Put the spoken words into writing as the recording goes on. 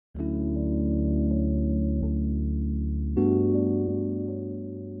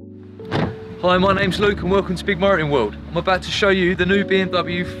Hi, my name's Luke and welcome to Big Motoring World. I'm about to show you the new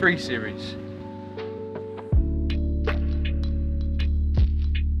BMW 3 Series.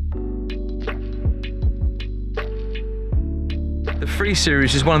 The 3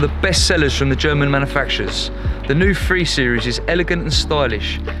 Series is one of the best sellers from the German manufacturers. The new 3 Series is elegant and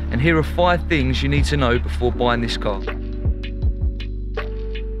stylish, and here are 5 things you need to know before buying this car.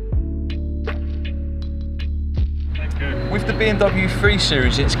 With the BMW 3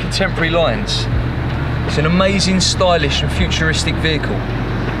 Series in its contemporary lines, it's an amazing, stylish and futuristic vehicle.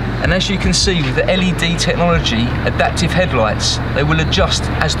 And as you can see with the LED technology, adaptive headlights, they will adjust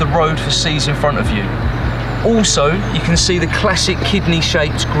as the road foresees in front of you. Also, you can see the classic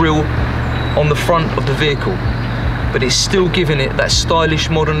kidney-shaped grille on the front of the vehicle, but it's still giving it that stylish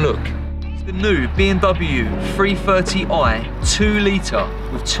modern look. It's the new BMW 330i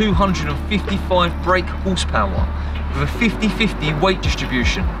 2-litre with 255 brake horsepower, with a 50-50 weight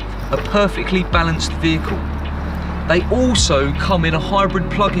distribution, a perfectly balanced vehicle. They also come in a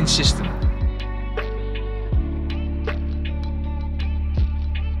hybrid plug-in system.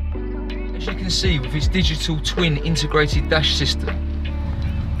 As you can see with its digital twin integrated dash system.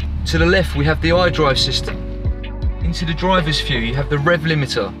 To the left we have the iDrive system. Into the driver's view you have the rev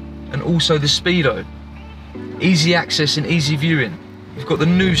limiter and also the speedo. Easy access and easy viewing. You've got the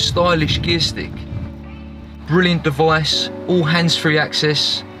new stylish gear stick. Brilliant device, all hands-free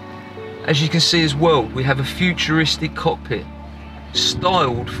access. As you can see as well, we have a futuristic cockpit,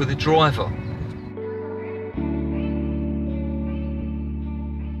 styled for the driver.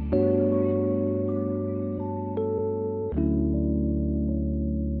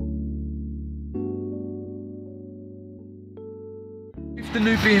 With the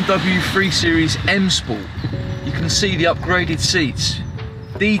new BMW 3 Series M Sport, you can see the upgraded seats,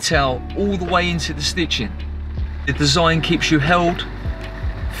 detail all the way into the stitching. The design keeps you held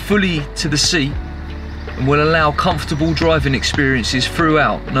fully to the seat and will allow comfortable driving experiences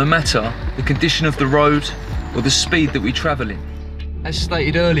throughout, no matter the condition of the road or the speed that we travel in. As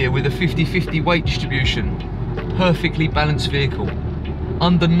stated earlier, with a 50-50 weight distribution, perfectly balanced vehicle,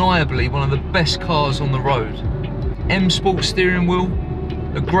 undeniably one of the best cars on the road. M Sport steering wheel,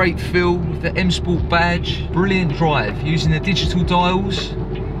 a great feel with the M Sport badge, brilliant drive using the digital dials,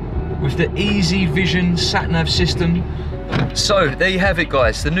 with the Easy Vision sat-nav system. So there you have it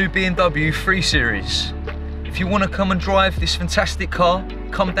guys, the new BMW 3 Series. If you want to come and drive this fantastic car,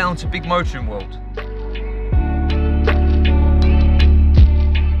 come down to Big Motoring World.